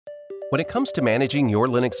When it comes to managing your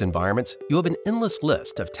Linux environments, you have an endless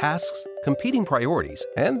list of tasks, competing priorities,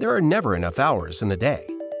 and there are never enough hours in the day.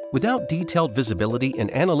 Without detailed visibility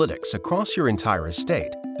and analytics across your entire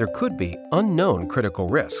estate, there could be unknown critical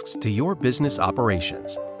risks to your business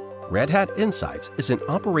operations. Red Hat Insights is an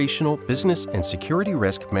operational business and security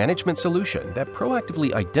risk management solution that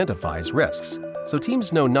proactively identifies risks, so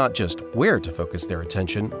teams know not just where to focus their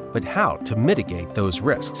attention, but how to mitigate those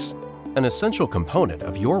risks. An essential component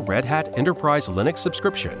of your Red Hat Enterprise Linux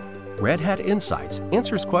subscription, Red Hat Insights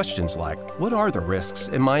answers questions like, what are the risks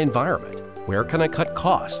in my environment? Where can I cut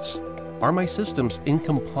costs? Are my systems in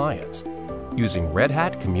compliance? Using Red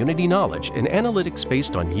Hat community knowledge and analytics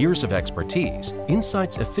based on years of expertise,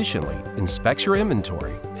 Insights efficiently inspects your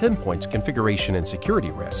inventory, pinpoints configuration and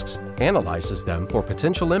security risks, analyzes them for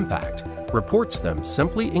potential impact, reports them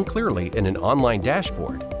simply and clearly in an online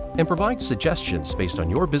dashboard, and provides suggestions based on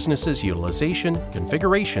your business's utilization,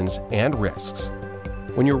 configurations, and risks.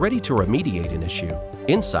 When you're ready to remediate an issue,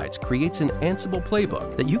 Insights creates an Ansible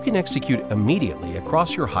playbook that you can execute immediately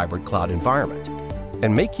across your hybrid cloud environment.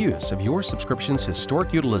 And make use of your subscription's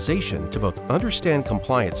historic utilization to both understand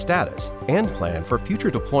compliance status and plan for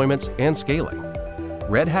future deployments and scaling.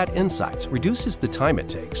 Red Hat Insights reduces the time it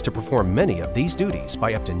takes to perform many of these duties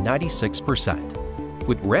by up to 96%.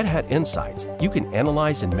 With Red Hat Insights, you can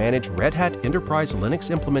analyze and manage Red Hat Enterprise Linux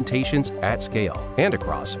implementations at scale and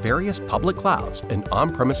across various public clouds and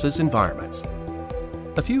on-premises environments.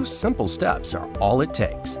 A few simple steps are all it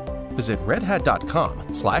takes. Visit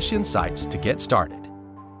redhat.com/insights to get started.